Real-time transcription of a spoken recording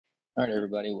All right,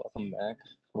 everybody, welcome back.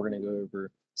 We're going to go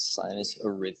over sinus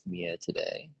arrhythmia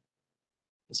today.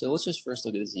 So let's just first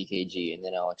look at this EKG, and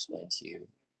then I'll explain to you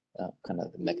kind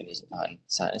of the mechanism behind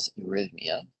sinus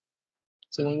arrhythmia.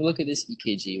 So when we look at this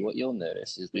EKG, what you'll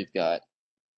notice is we've got,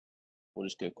 we'll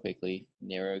just go quickly,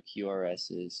 narrow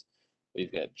QRSs.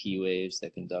 We've got P waves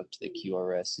that conduct the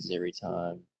QRSs every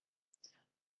time.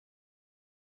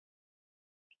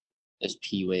 There's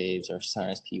P waves or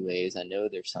sinus P waves. I know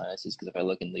they're sinuses because if I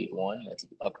look in lead one, that's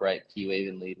an upright P wave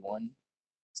in lead one.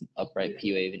 It's an upright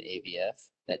P wave in AVF.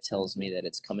 That tells me that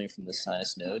it's coming from the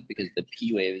sinus node because the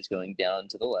P wave is going down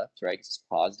to the left, right? It's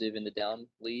positive in the down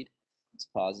lead. It's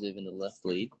positive in the left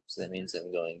lead. So that means that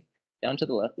I'm going down to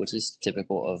the left, which is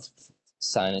typical of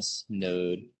sinus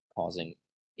node causing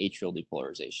atrial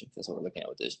depolarization. That's what we're looking at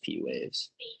with those P waves.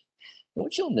 And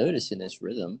what you'll notice in this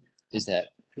rhythm is that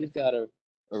we've got a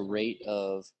rate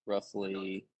of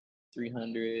roughly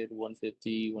 300,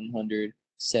 150,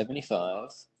 175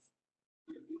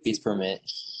 beats per minute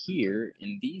here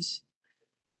in these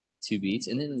two beats.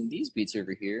 And then in these beats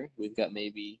over here, we've got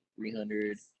maybe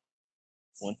 300,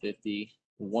 150,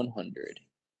 100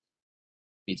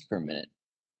 beats per minute.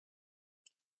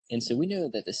 And so we know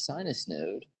that the sinus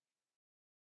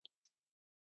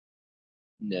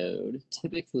node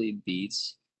typically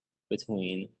beats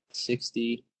between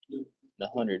 60 and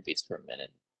 100 beats per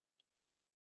minute.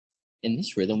 In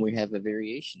this rhythm, we have a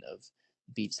variation of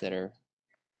beats that are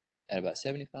at about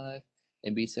 75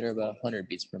 and beats that are about 100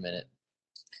 beats per minute.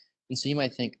 And so you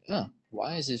might think, oh,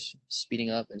 why is this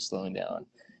speeding up and slowing down?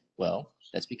 Well,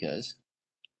 that's because,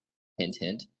 hint,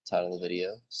 hint, title of the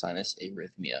video, sinus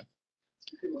arrhythmia.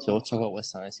 So let's talk about what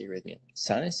sinus arrhythmia.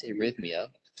 Sinus arrhythmia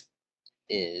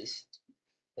is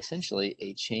essentially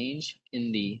a change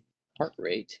in the heart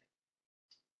rate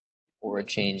or a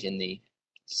change in the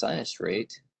sinus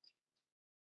rate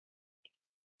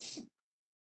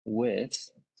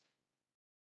with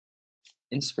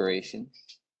inspiration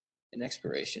and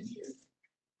expiration. And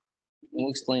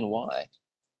we'll explain why.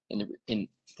 And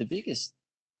the biggest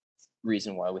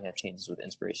reason why we have changes with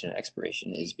inspiration and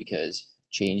expiration is because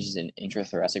changes in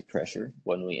intrathoracic pressure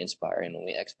when we inspire and when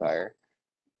we expire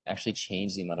actually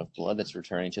change the amount of blood that's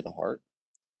returning to the heart.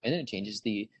 And then it changes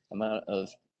the amount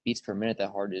of beats per minute that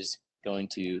heart is going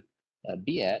to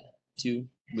be at to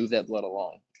move that blood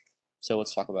along. So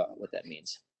let's talk about what that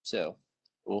means. So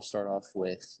we'll start off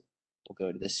with, we'll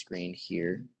go to this screen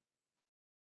here.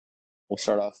 We'll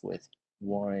start off with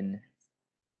one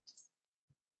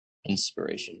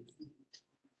inspiration.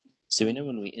 So we know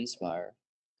when we inspire,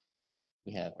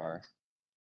 we have our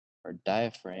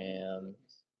diaphragm.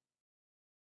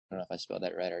 I don't know if I spelled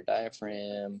that right. Our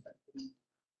diaphragm,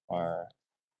 our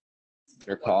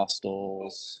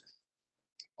intercostals,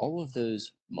 all of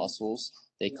those muscles,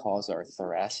 they cause our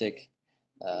thoracic,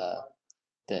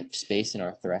 the space in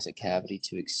our thoracic cavity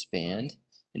to expand.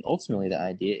 And ultimately, the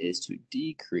idea is to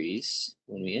decrease,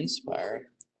 when we inspire,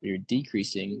 we're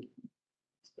decreasing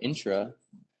intrathoracic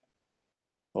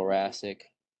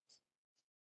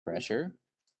pressure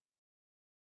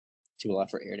to allow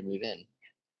for air to move in.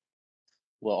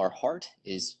 Well, our heart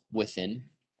is within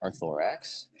our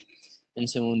thorax. And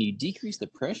so when you decrease the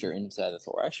pressure inside the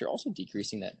thorax, you're also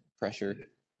decreasing that pressure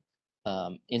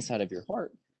inside of your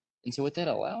heart. And so what that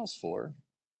allows for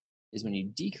is when you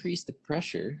decrease the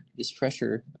pressure, this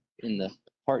pressure in the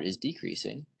heart is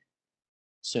decreasing.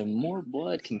 So more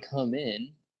blood can come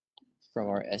in from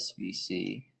our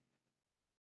SVC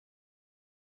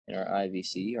and our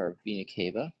IVC, our vena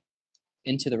cava,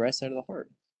 into the right side of the heart.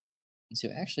 And so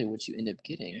actually what you end up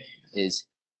getting is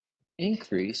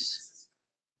increased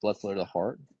blood flow to the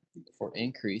heart for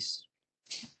increased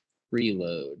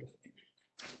preload.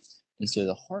 And so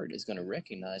the heart is going to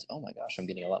recognize, oh my gosh, I'm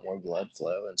getting a lot more blood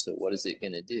flow. And so what is it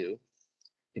going to do?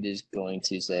 It is going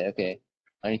to say, okay,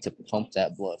 I need to pump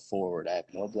that blood forward. I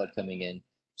have more blood coming in.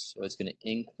 So it's going to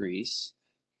increase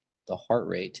the heart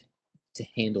rate to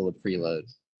handle the preload.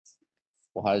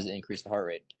 Well, how does it increase the heart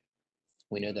rate?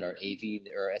 We know that our AV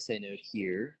or SA node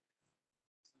here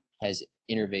has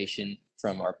innervation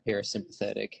from our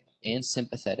parasympathetic and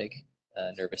sympathetic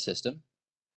nervous system.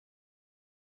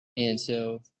 And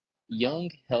so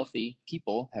young, healthy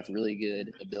people have really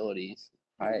good abilities,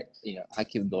 high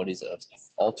capabilities of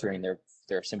altering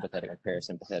their sympathetic and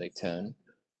parasympathetic tone.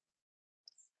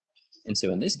 And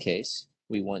so in this case,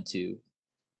 we want to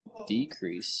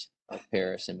decrease our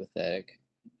parasympathetic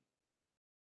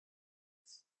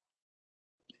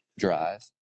drive,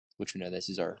 which we know this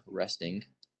is our resting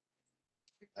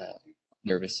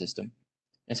nervous system.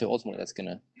 And so ultimately that's going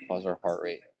to cause our heart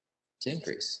rate to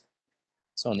increase.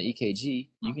 So on the EKG,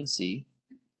 you can see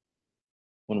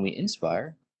when we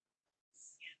inspire,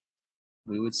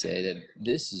 we would say that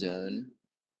this zone,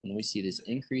 when we see this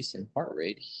increase in heart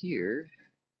rate here,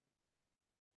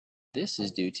 this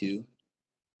is due to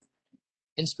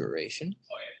inspiration,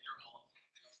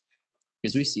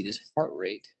 because we see this heart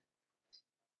rate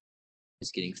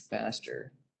is getting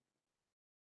faster.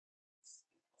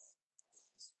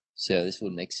 So this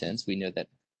would make sense. We know that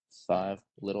 5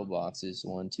 little boxes,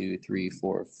 1, 2, 3,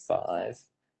 4, 5,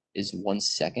 is 1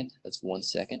 second. That's 1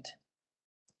 second.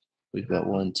 We've got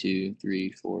 1, 2,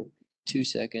 3, 4, 2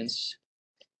 seconds,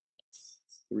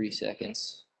 3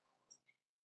 seconds,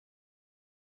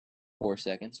 4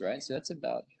 seconds, right? So that's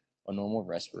about a normal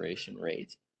respiration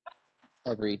rate.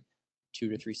 Every 2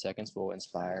 to 3 seconds, we'll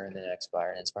inspire and then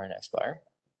expire and inspire and expire.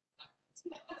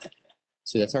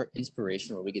 So that's our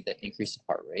inspiration, where we get that increase in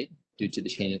heart rate due to the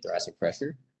change in thoracic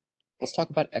pressure. Let's talk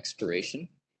about expiration.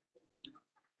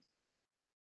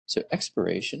 So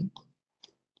expiration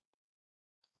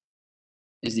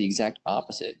is the exact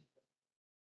opposite,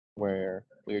 where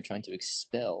we are trying to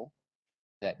expel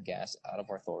that gas out of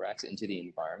our thorax into the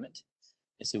environment.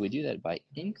 And so we do that by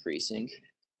increasing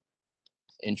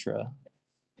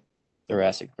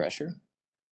intrathoracic pressure.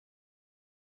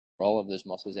 For all of those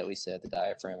muscles that we said, the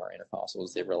diaphragm, our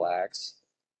intercostals, they relax,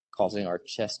 causing our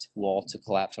chest wall to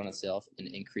collapse on itself and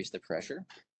increase the pressure.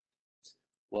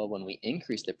 Well, when we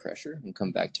increase the pressure, and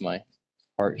come back to my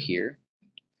heart here,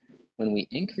 when we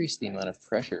increase the amount of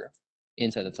pressure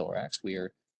inside the thorax, we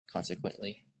are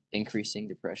consequently increasing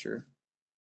the pressure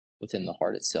within the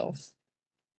heart itself.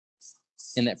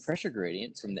 And that pressure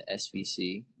gradient from the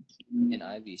SVC and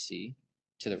IVC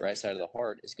to the right side of the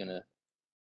heart is going to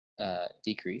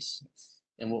decrease.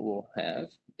 And what we'll have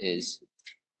is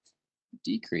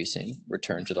decreasing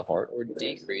return to the heart, or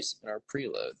decrease in our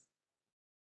preload.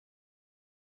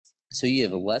 So you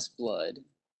have less blood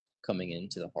coming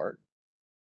into the heart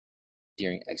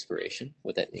during expiration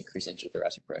with that increased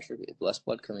intrathoracic pressure. We have less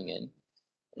blood coming in.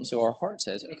 And so our heart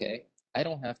says, okay, I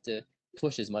don't have to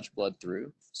push as much blood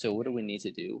through. So what do we need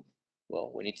to do?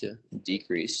 Well, we need to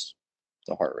decrease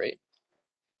the heart rate.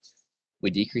 We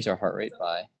decrease our heart rate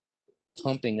by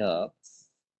pumping up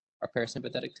our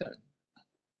parasympathetic tone.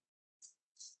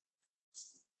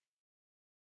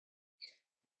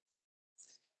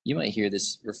 You might hear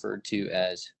this referred to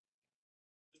as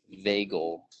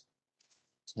vagal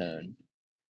tone.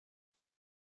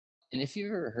 And if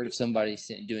you've ever heard of somebody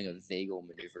doing a vagal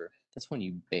maneuver, that's when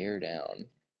you bear down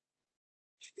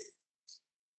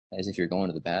as if you're going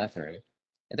to the bathroom.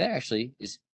 And that actually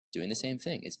is doing the same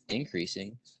thing. It's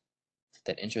increasing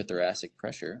that intrathoracic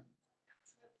pressure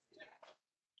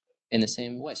in the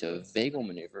same way. So a vagal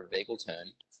maneuver, vagal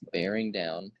tone, bearing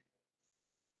down.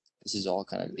 This is all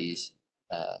kind of these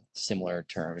similar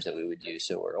terms that we would use.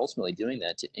 So we're ultimately doing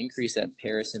that to increase that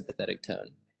parasympathetic tone.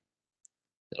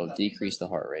 That'll decrease the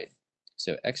heart rate.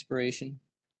 So expiration,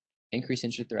 increase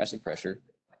intrathoracic pressure,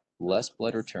 less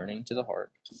blood returning to the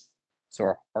heart. So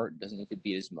our heart doesn't need to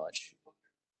beat as much.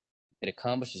 It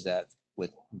accomplishes that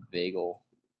with vagal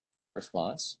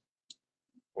response,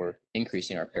 or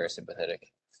increasing our parasympathetic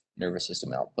nervous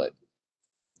system output.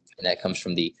 And that comes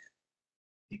from the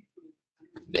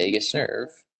vagus nerve,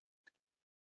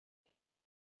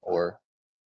 or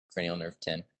cranial nerve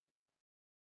 10.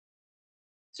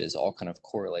 So it all kind of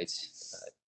correlates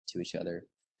to each other.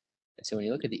 And so when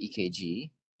you look at the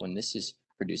EKG, when this is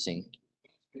producing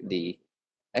the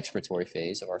expiratory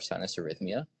phase of our sinus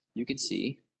arrhythmia, you can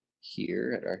see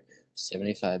here at our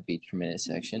 75 beats per minute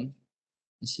section,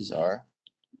 this is our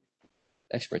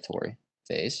expiratory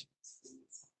phase.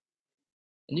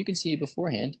 And you can see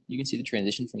beforehand, you can see the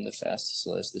transition from the fast to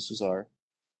slow. So this was our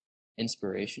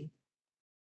inspiration.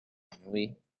 And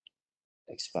we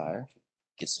expire,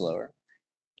 get slower.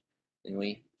 Then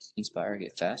we inspire,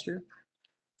 get faster.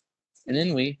 And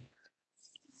then we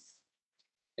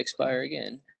expire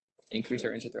again, increase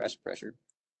our intrathoracic pressure,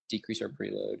 decrease our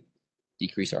preload,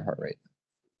 decrease our heart rate.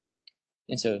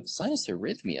 And so sinus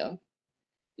arrhythmia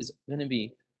is going to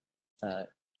be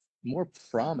more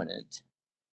prominent,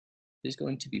 is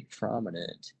going to be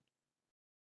prominent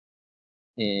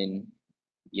in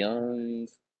young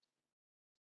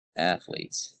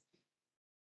athletes.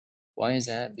 Why is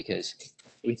that? Because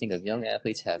we think of young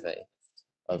athletes have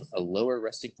a lower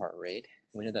resting heart rate.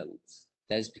 We know that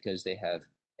is because they have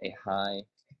a high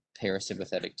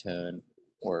parasympathetic tone,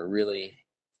 or a really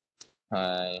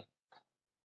high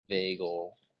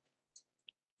vagal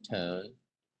tone.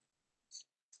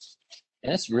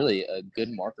 And that's really a good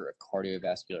marker of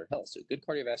cardiovascular health. So good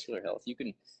cardiovascular health, you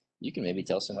can maybe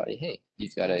tell somebody, hey,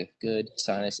 you've got a good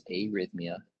sinus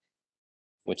arrhythmia,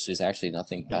 which is actually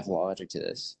nothing pathologic to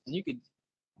this. And you could,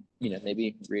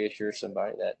 maybe reassure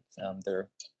somebody that they're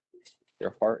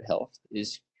their heart health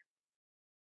is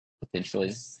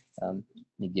potentially,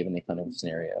 given the kind of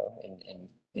scenario,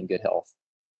 in good health.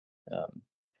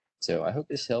 So I hope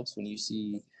this helps when you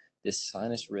see this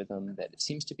sinus rhythm that it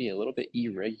seems to be a little bit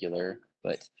irregular,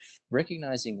 but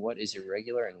recognizing what is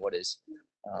irregular and what is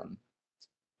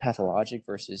pathologic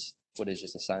versus what is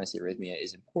just a sinus arrhythmia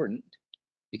is important,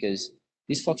 because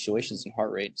these fluctuations in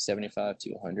heart rate, 75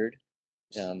 to 100,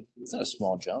 it's not a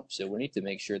small jump. So we need to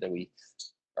make sure that we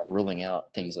are ruling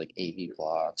out things like AV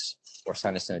blocks or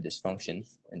sinus node dysfunction.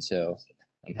 And so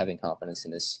having confidence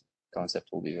in this concept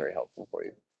will be very helpful for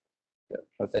you. So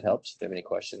hope that helps. If you have any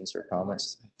questions or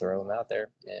comments, throw them out there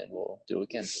and we'll do it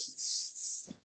again.